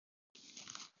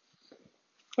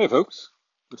Hey folks,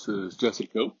 this is Jesse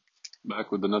Cope,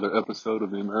 back with another episode of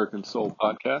the American Soul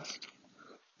Podcast.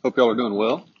 Hope y'all are doing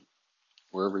well,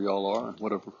 wherever y'all are, and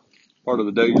whatever part of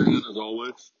the day you're in, as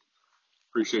always.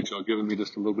 Appreciate y'all giving me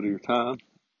just a little bit of your time,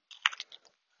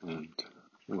 and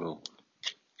we'll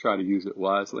try to use it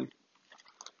wisely.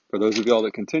 For those of y'all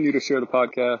that continue to share the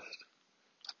podcast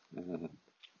and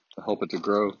to help it to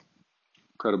grow,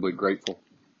 incredibly grateful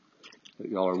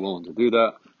that y'all are willing to do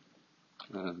that,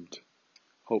 and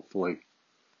hopefully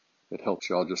it helps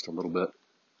y'all just a little bit.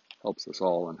 Helps us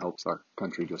all and helps our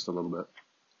country just a little bit.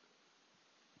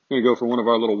 Going to go for one of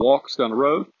our little walks down the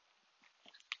road.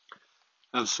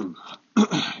 Have some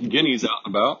guineas out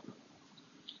and about.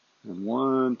 And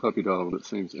one puppy dog that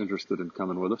seems interested in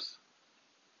coming with us.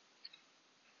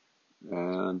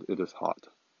 And it is hot.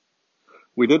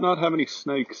 We did not have any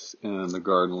snakes in the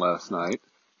garden last night,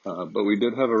 but we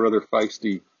did have a rather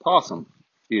feisty possum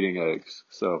eating eggs.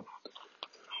 So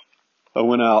I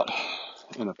went out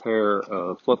in a pair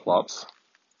of flip-flops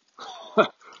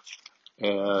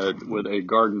and with a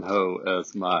garden hoe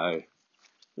as my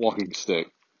walking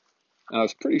stick. And I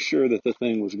was pretty sure that the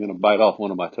thing was going to bite off one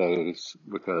of my toes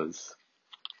because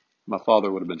my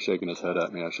father would have been shaking his head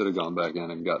at me. I should have gone back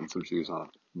in and gotten some shoes on.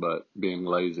 But being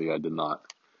lazy, I did not.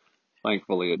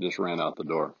 Thankfully, it just ran out the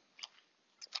door.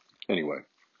 Anyway,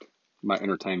 my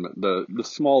entertainment. The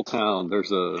small town,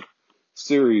 there's a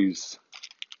series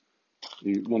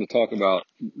you want to talk about.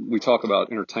 We talk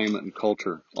about entertainment and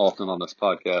culture often on this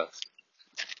podcast.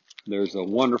 There's a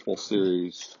wonderful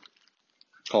series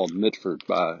called Mitford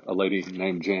by a lady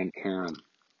named Jan Karen.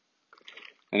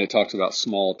 And it talks about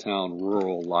small town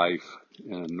rural life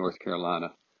in North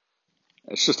Carolina.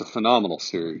 It's just a phenomenal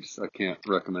series. I can't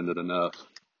recommend it enough.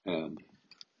 And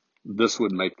this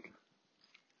would make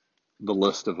the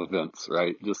list of events,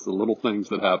 right? Just the little things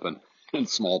that happen in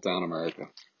small town America.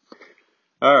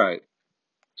 All right.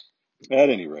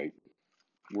 At any rate,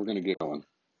 we're going to get going.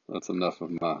 That's enough of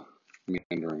my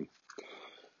meandering.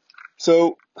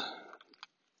 So,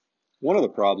 one of the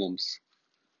problems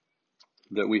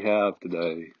that we have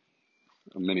today,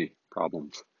 many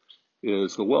problems,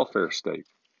 is the welfare state.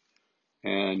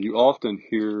 And you often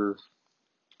hear,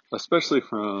 especially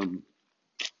from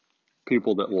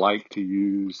people that like to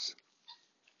use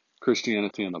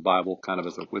Christianity and the Bible kind of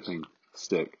as a whipping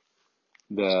stick,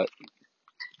 that,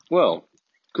 well,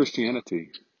 Christianity,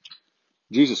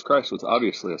 Jesus Christ was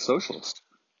obviously a socialist,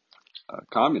 a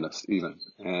communist even,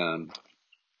 and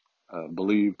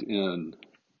believed in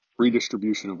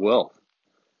redistribution of wealth.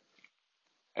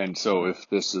 And so if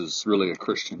this is really a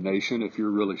Christian nation, if you're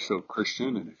really so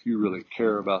Christian, and if you really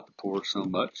care about the poor so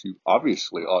much, you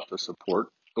obviously ought to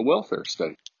support the welfare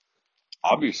state.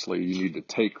 Obviously, you need to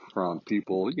take from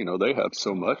people, they have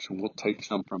so much, and we'll take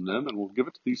some from them, and we'll give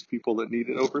it to these people that need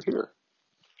it over here.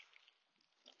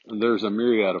 And there's a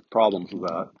myriad of problems with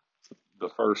that.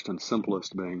 The first and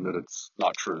simplest being that it's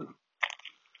not true.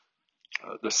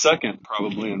 The second,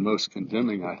 probably, and most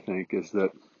condemning, I think, is that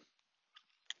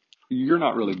you're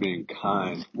not really being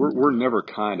kind. We're never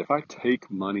kind. If I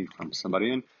take money from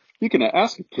somebody, and you can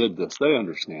ask a kid this, they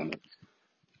understand it.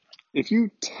 If you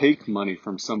take money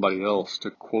from somebody else to,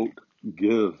 quote,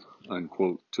 give,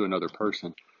 unquote, to another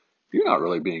person, you're not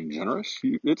really being generous.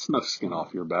 It's no skin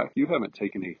off your back. You haven't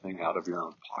taken anything out of your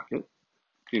own pocket.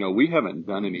 We haven't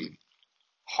done any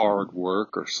hard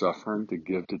work or suffering to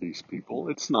give to these people.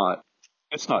 It's not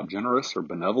generous or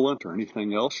benevolent or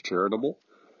anything else charitable.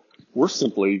 We're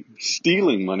simply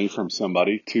stealing money from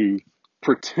somebody to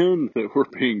pretend that we're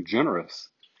being generous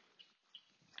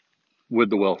with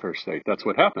the welfare state. That's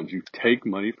what happens. You take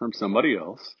money from somebody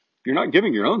else. You're not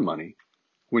giving your own money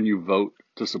when you vote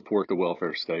to support the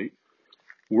welfare state.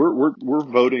 We're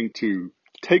voting to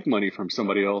take money from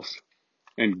somebody else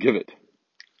and give it,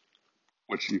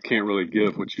 which you can't really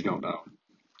give what you don't know.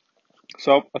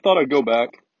 So I thought I'd go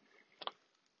back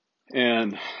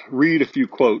and read a few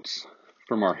quotes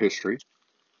from our history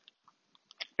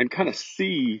and kind of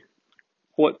see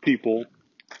what people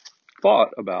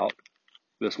thought about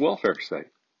this welfare state.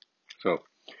 So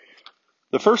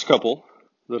the first couple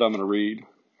that I'm going to read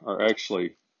are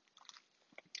actually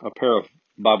a pair of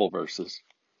Bible verses,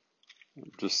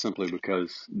 just simply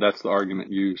because that's the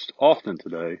argument used often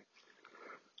today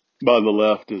by the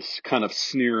left, is kind of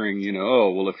sneering,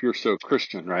 oh, well, if you're so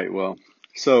Christian, right? Well,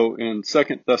 so in 2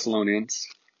 Thessalonians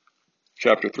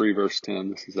chapter 3, verse 10,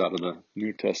 this is out of the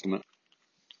New Testament.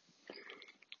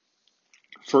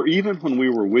 For even when we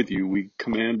were with you, we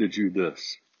commanded you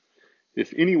this: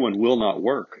 if anyone will not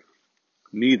work,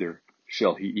 neither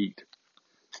shall he eat.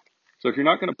 So if you're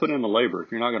not going to put in the labor,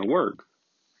 if you're not going to work,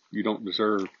 you don't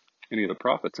deserve any of the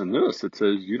prophets. In this, it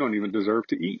says you don't even deserve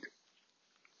to eat.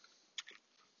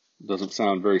 Doesn't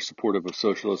sound very supportive of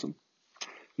socialism.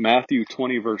 Matthew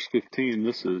 20, verse 15,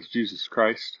 this is Jesus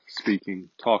Christ speaking,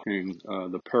 talking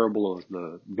the parable of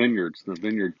the vineyards, the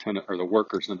vineyard tenant, or the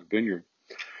workers in the vineyard.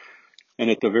 And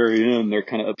at the very end, they're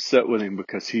kind of upset with him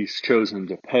because he's chosen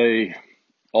to pay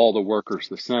all the workers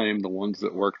the same, the ones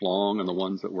that work long and the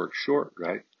ones that work short,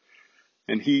 right?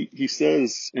 And he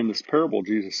says in this parable,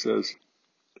 Jesus says,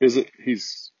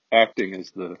 he's acting as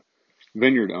the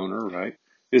vineyard owner, right?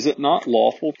 Is it not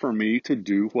lawful for me to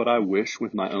do what I wish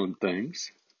with my own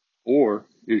things? Or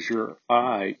is your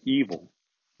eye evil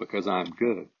because I'm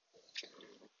good?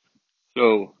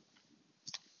 So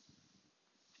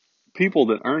people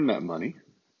that earn that money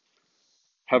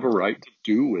have a right to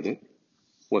do with it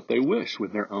what they wish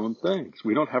with their own things.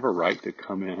 We don't have a right to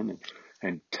come in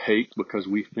and take because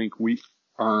we think we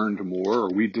earned more or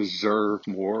we deserve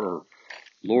more, or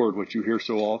Lord, what you hear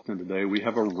so often today, we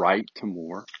have a right to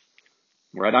more,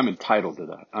 right? I'm entitled to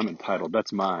that. I'm entitled.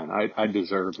 That's mine. I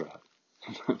deserve that.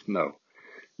 No,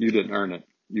 you didn't earn it.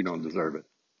 You don't deserve it.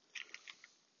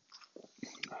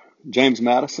 James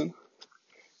Madison,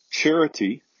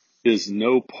 charity is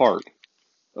no part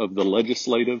of the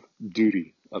legislative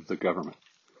duty of the government,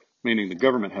 meaning the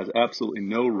government has absolutely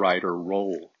no right or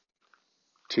role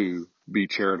to be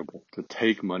charitable, to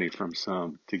take money from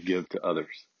some to give to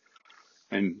others.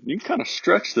 And you can kind of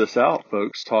stretch this out,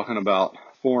 folks, talking about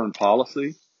foreign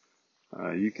policy.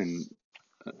 You can,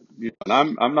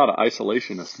 and I'm not an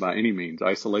isolationist by any means.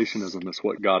 Isolationism is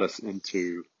what got us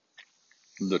into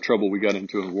the trouble we got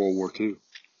into in World War II.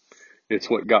 It's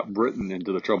what got Britain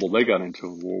into the trouble they got into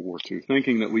in World War II.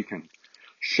 Thinking that we can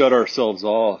shut ourselves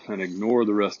off and ignore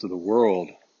the rest of the world,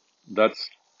 that's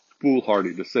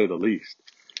foolhardy to say the least.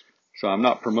 So I'm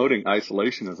not promoting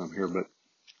isolationism here, but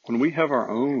when we have our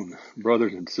own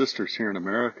brothers and sisters here in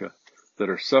America that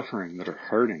are suffering, that are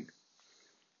hurting,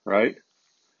 right?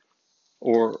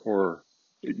 Or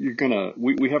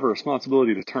we have a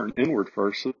responsibility to turn inward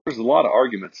first. So there's a lot of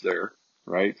arguments there,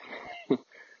 right?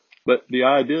 But the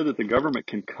idea that the government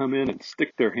can come in and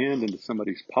stick their hand into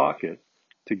somebody's pocket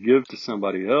to give to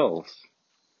somebody else,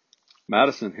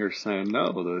 Madison here is saying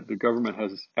no, the government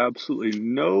has absolutely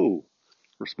no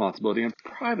responsibility, and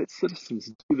private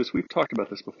citizens do this. We've talked about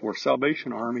this before.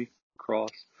 Salvation Army, Cross,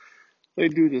 they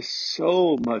do this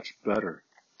so much better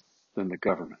than the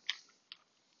government.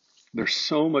 They're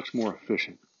so much more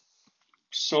efficient.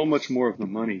 So much more of the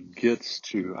money gets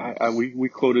to, I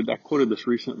quoted this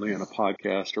recently in a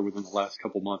podcast or within the last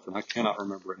couple months, and I cannot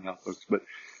remember it now, folks, but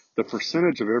the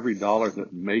percentage of every dollar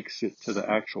that makes it to the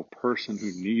actual person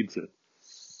who needs it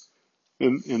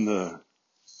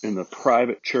in the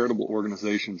private charitable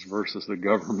organizations versus the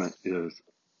government is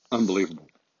unbelievable.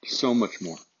 So much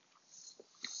more.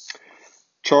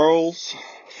 Charles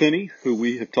Finney, who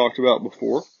we have talked about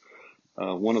before,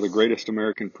 one of the greatest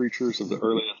American preachers of the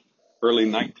early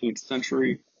 19th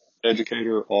century,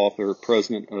 educator, author,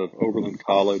 president of Oberlin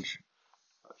College,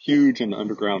 huge in the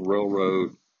Underground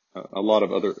Railroad, a lot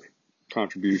of other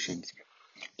contributions,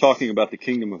 talking about the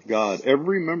kingdom of God.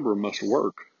 Every member must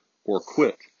work or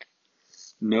quit.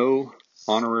 No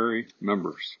honorary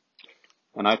members.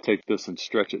 And I take this and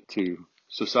stretch it to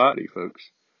society,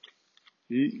 folks.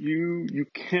 You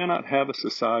cannot have a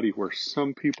society where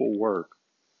some people work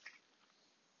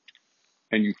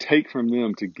and you take from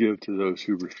them to give to those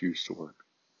who refuse to work.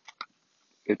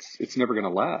 It's never going to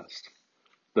last.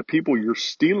 The people you're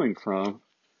stealing from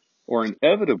are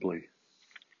inevitably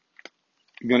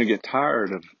going to get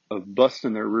tired of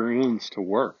busting their rear ends to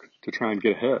work to try and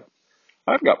get ahead.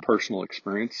 I've got personal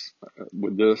experience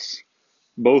with this,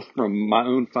 both from my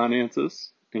own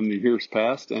finances in the years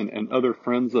past and other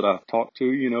friends that I've talked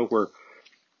to, where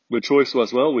the choice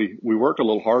was, well, we work a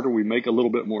little harder, we make a little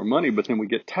bit more money, but then we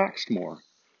get taxed more.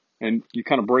 And you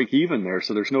kind of break even there,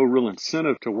 so there's no real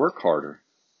incentive to work harder.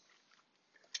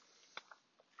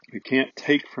 You can't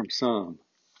take from some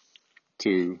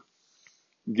to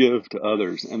give to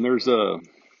others. And there's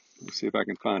let's see if I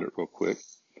can find it real quick.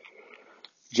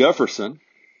 Jefferson,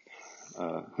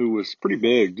 who was pretty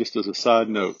big, just as a side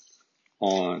note,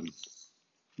 on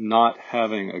not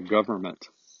having a government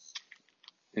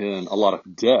in a lot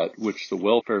of debt, which the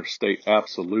welfare state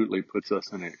absolutely puts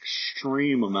us in an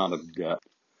extreme amount of debt.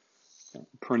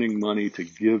 Printing money to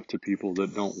give to people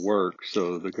that don't work,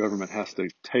 so the government has to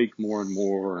take more and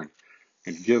more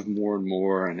and give more and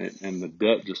more, and the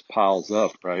debt just piles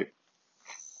up, right?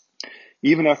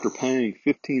 Even after paying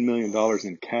 $15 million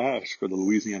in cash for the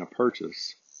Louisiana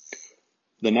Purchase,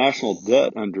 the national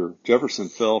debt under Jefferson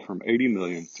fell from $80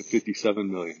 million to $57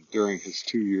 million during his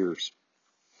 2 years.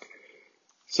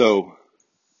 So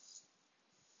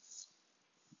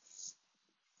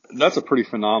that's a pretty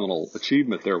phenomenal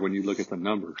achievement there when you look at the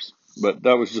numbers. But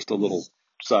that was just a little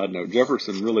side note.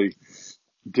 Jefferson really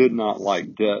did not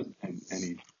like debt, and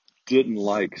he didn't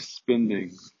like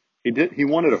spending. He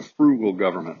wanted a frugal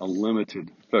government, a limited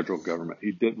federal government.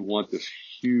 He didn't want this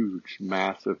huge,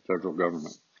 massive federal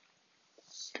government.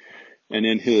 And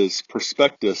in his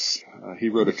prospectus, he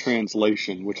wrote a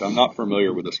translation, which I'm not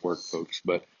familiar with this work, folks,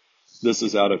 but this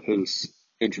is out of his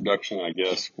introduction, I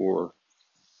guess, for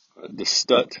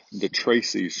D'Stott de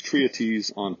Tracy's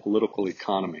Treatise on Political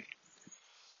Economy.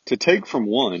 To take from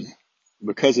one,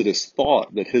 because it is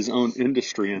thought that his own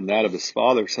industry and that of his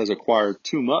fathers has acquired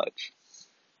too much,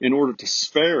 in order to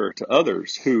spare to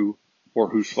others who, or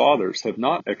whose fathers have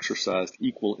not exercised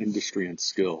equal industry and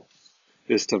skill,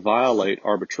 is to violate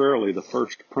arbitrarily the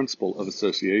first principle of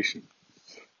association,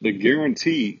 the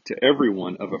guarantee to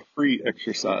everyone of a free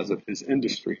exercise of his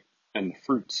industry and the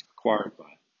fruits acquired by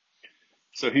it.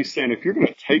 So he's saying if you're going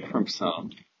to take from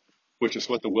some, which is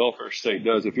what the welfare state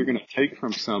does, if you're going to take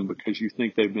from some because you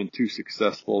think they've been too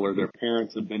successful or their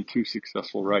parents have been too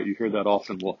successful, right? You hear that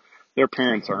often. Well, their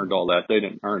parents earned all that. They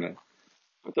didn't earn it.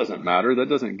 It doesn't matter. That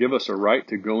doesn't give us a right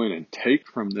to go in and take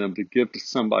from them to give to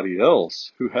somebody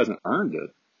else who hasn't earned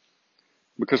it.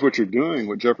 Because what you're doing,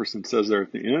 what Jefferson says there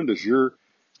at the end, is you're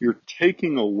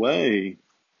taking away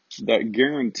that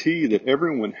guarantee that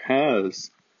everyone has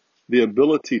the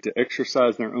ability to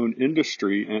exercise their own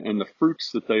industry and the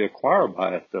fruits that they acquire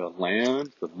by it, the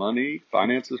land, the money,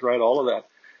 finances, right, all of that.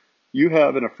 You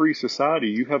have, in a free society,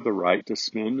 you have the right to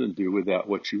spend and do with that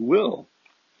what you will.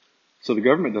 So the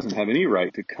government doesn't have any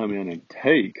right to come in and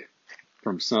take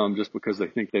from some just because they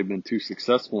think they've been too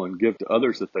successful and give to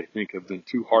others that they think have been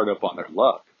too hard up on their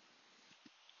luck.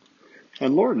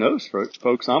 And Lord knows,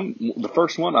 folks, I'm the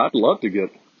first one. I'd love to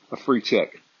get a free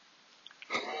check.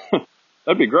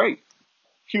 That'd be great.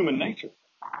 Human nature.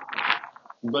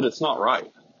 But it's not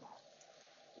right.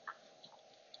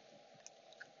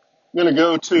 I'm going to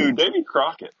go to Davy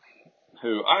Crockett,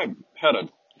 who I had a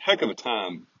heck of a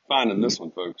time finding this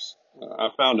one, folks. I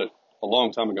found it a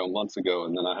long time ago, months ago,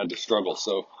 and then I had to struggle.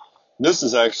 So this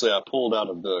is actually, I pulled out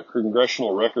of the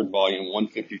Congressional Record Volume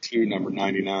 152, number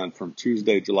 99, from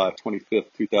Tuesday, July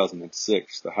 25th,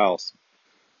 2006, the House.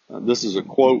 This is a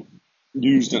quote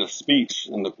used in a speech,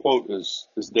 and the quote is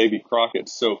Davy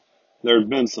Crockett's. So there have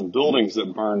been some buildings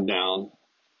that burned down,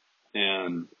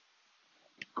 and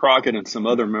Crockett and some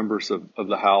other members of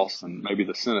the House, and maybe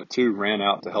the Senate too, ran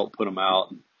out to help put them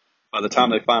out. And by the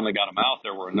time they finally got them out,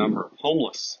 there were a number of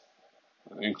homeless,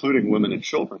 including women and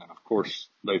children. And of course,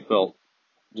 they felt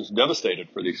just devastated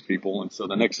for these people. And so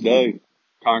the next day,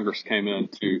 Congress came in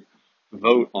to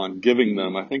vote on giving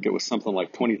them, I think it was something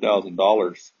like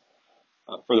 $20,000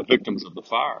 for the victims of the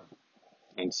fire.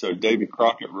 And so Davy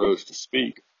Crockett rose to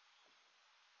speak.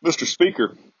 Mr.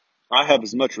 Speaker, I have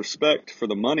as much respect for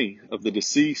the money of the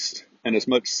deceased and as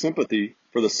much sympathy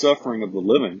for the suffering of the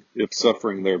living, if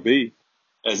suffering there be,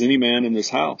 as any man in this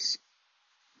House.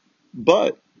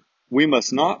 But we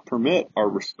must not permit our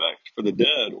respect for the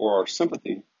dead or our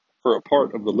sympathy for a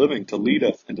part of the living to lead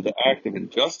us into the act of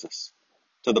injustice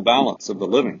to the balance of the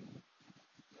living.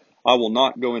 I will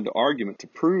not go into argument to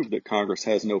prove that Congress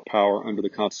has no power under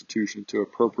the Constitution to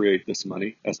appropriate this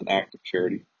money as an act of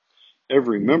charity.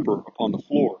 Every member upon the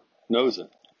floor knows it.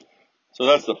 So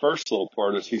that's the first little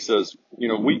part, is he says,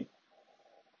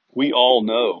 we all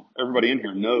know, everybody in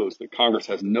here knows that Congress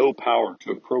has no power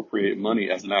to appropriate money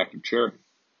as an act of charity.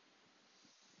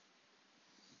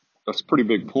 That's a pretty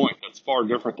big point. That's far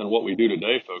different than what we do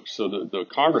today, folks. So the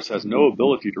Congress has no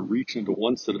ability to reach into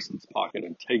one citizen's pocket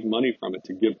and take money from it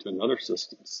to give to another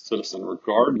citizen,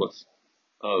 regardless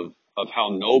of how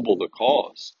noble the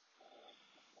cause.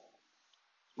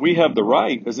 We have the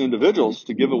right as individuals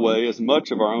to give away as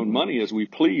much of our own money as we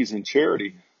please in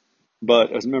charity.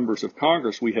 But as members of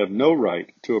Congress, we have no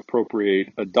right to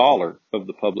appropriate a dollar of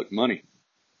the public money.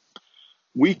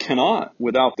 We cannot,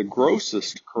 without the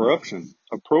grossest corruption,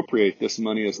 appropriate this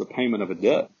money as the payment of a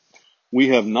debt. We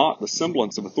have not the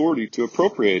semblance of authority to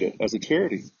appropriate it as a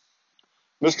charity.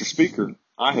 Mr. Speaker,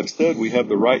 I have said we have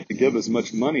the right to give as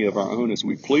much money of our own as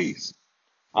we please.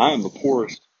 I am the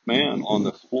poorest man on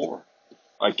this floor.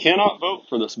 I cannot vote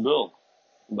for this bill,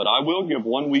 but I will give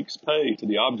 1 week's pay to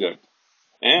the object.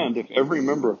 And if every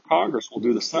member of Congress will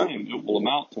do the same, it will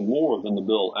amount to more than the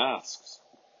bill asks.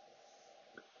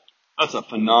 That's a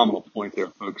phenomenal point there,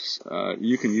 folks.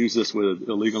 You can use this with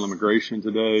illegal immigration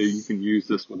today. You can use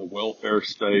this with a welfare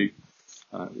state.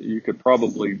 You could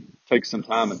probably take some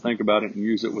time and think about it and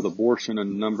use it with abortion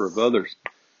and a number of others.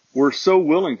 We're so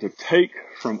willing to take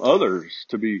from others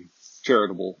to be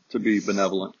charitable, to be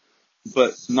benevolent,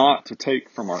 but not to take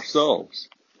from ourselves.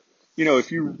 You know,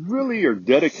 if you really are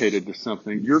dedicated to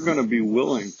something, you're going to be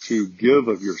willing to give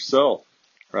of yourself,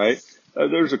 right?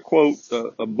 There's a quote,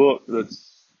 a book that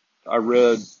I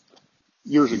read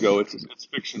years ago. It's a science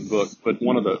fiction book, but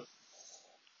one of the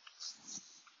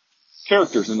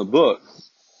characters in the book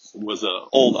was an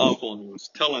old uncle, and he was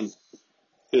telling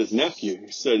his nephew,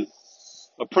 he said,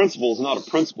 a principle is not a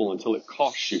principle until it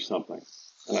costs you something.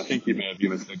 And I think he may have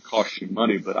even said costs you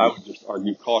money, but I would just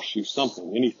argue costs you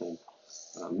something, anything,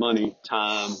 money,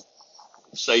 time,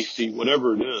 safety,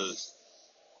 whatever it is.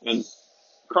 And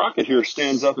Crockett here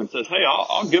stands up and says, hey,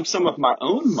 I'll give some of my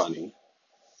own money.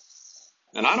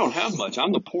 And I don't have much.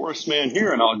 I'm the poorest man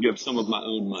here, and I'll give some of my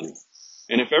own money.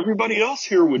 And if everybody else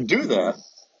here would do that,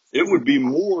 it would be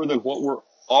more than what we're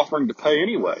offering to pay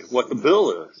anyway, what the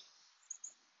bill is.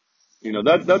 You know,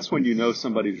 that's when you know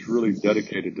somebody's really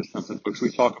dedicated to something. Folks,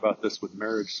 we talk about this with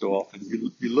marriage so often.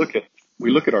 We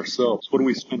look at ourselves. What do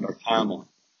we spend our time on?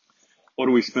 What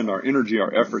do we spend our energy,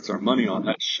 our efforts, our money on?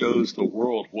 That shows the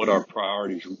world what our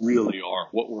priorities really are,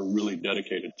 what we're really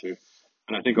dedicated to.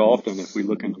 And I think often if we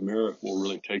look in the mirror, we'll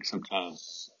really take some time.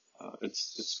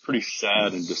 It's pretty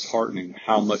sad and disheartening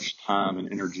how much time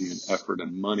and energy and effort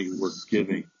and money we're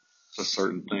giving to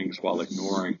certain things while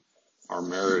ignoring our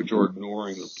marriage or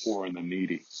ignoring the poor and the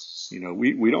needy. You know,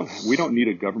 we don't need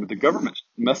a government. The government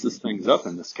messes things up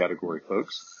in this category,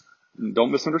 folks.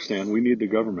 Don't misunderstand. We need the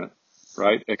government,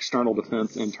 right? External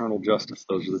defense, internal justice.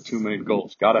 Those are the two main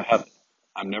goals. Gotta have it.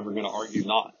 I'm never going to argue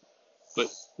not, but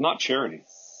not charity.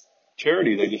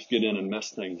 Charity, they just get in and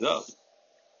mess things up.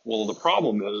 Well, the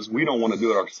problem is we don't want to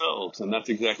do it ourselves, and that's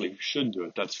exactly who should do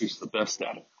it. That's who's the best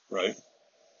at it, right?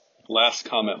 Last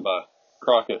comment by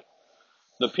Crockett.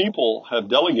 The people have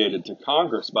delegated to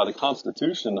Congress by the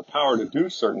Constitution the power to do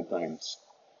certain things.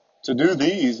 To do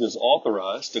these is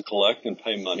authorized to collect and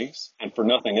pay monies, and for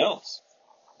nothing else.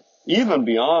 Even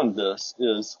beyond this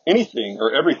is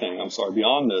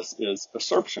beyond this is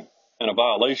usurpation and a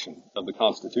violation of the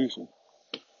Constitution.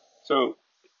 So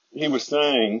he was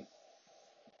saying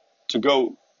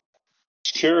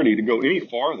charity to go any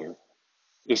farther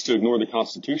is to ignore the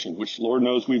Constitution, which Lord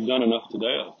knows we've done enough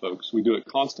today, folks. We do it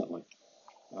constantly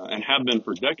and have been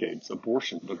for decades.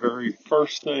 Abortion, the very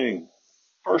first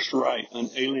right,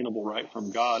 unalienable right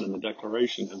from God in the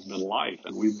Declaration has been life,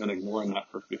 and we've been ignoring that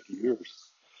for 50 years.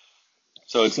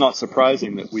 So it's not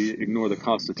surprising that we ignore the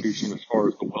Constitution as far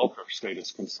as the welfare state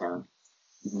is concerned,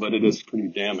 but it is pretty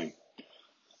damning.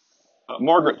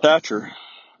 Margaret Thatcher,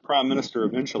 Prime Minister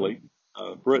eventually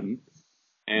of Britain,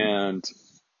 and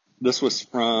this was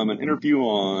from an interview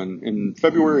in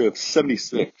February of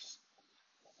 '76.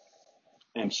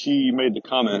 And she made the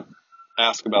comment,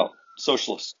 asked about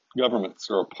socialist governments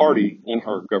or a party in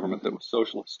her government that was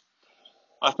socialist.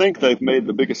 I think they've made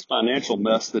the biggest financial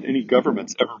mess that any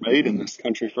government's ever made in this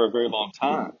country for a very long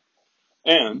time.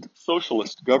 And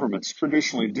socialist governments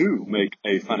traditionally do make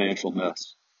a financial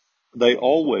mess. They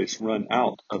always run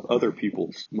out of other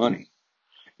people's money.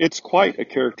 It's quite a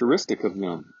characteristic of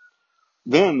them.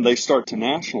 Then they start to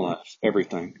nationalize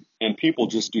everything, and people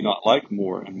just do not like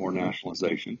more and more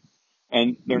nationalization.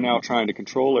 And they're now trying to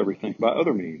control everything by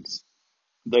other means.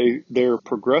 They're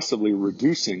progressively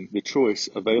reducing the choice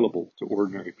available to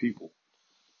ordinary people.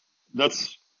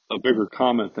 That's a bigger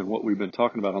comment than what we've been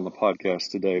talking about on the podcast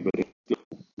today, but it's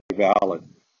still valid.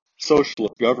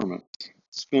 Socialist governments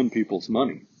spend people's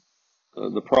money.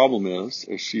 The problem is,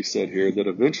 as she said here, that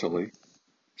eventually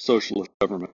socialist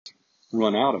governments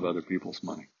run out of other people's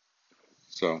money.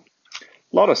 So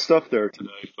a lot of stuff there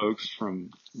today, folks, from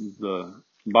the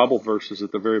Bible verses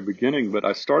at the very beginning, but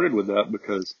I started with that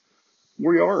because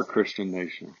we are a Christian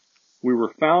nation. We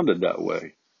were founded that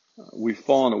way. We've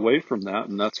fallen away from that,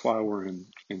 and that's why we're in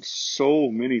so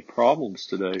many problems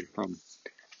today,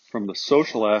 from the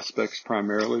social aspects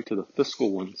primarily to the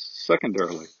fiscal ones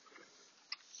secondarily.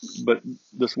 But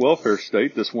this welfare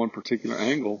state, this one particular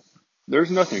angle, there's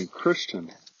nothing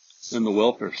Christian in the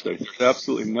welfare state. There's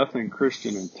absolutely nothing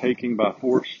Christian in taking by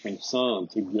force from some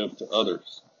to give to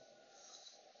others.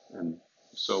 And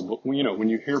so, but when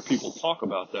you hear people talk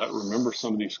about that, remember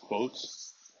some of these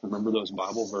quotes, remember those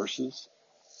Bible verses.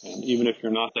 And even if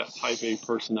you're not that type A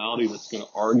personality that's going to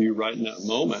argue right in that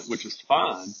moment, which is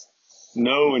fine,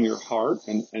 know in your heart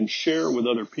and share with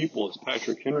other people, as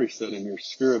Patrick Henry said, in your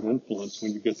sphere of influence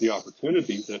when you get the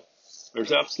opportunity, that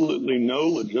there's absolutely no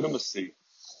legitimacy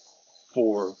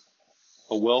for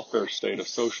a welfare state, a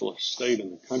socialist state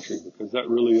in the country, because that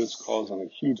really is causing a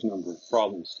huge number of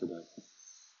problems today.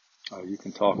 You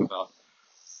can talk about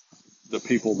the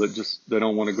people that just, they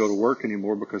don't want to go to work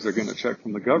anymore because they're getting a check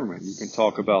from the government. You can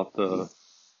talk about the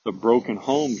broken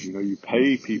homes. You know, you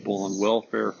pay people on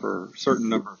welfare for a certain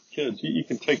number of kids. You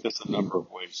can take this a number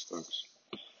of ways, folks.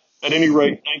 At any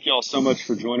rate, thank y'all so much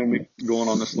for joining me, going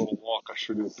on this little walk. I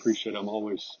sure do appreciate it. I'm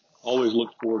always look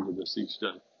forward to this each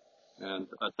day. And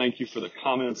I thank you for the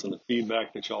comments and the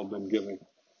feedback that y'all have been giving.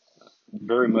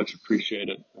 Very much appreciate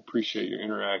it. Appreciate your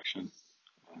interaction.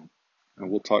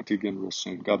 And we'll talk to you again real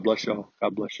soon. God bless y'all.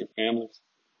 God bless your families.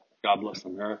 God bless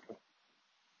America.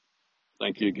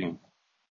 Thank you again.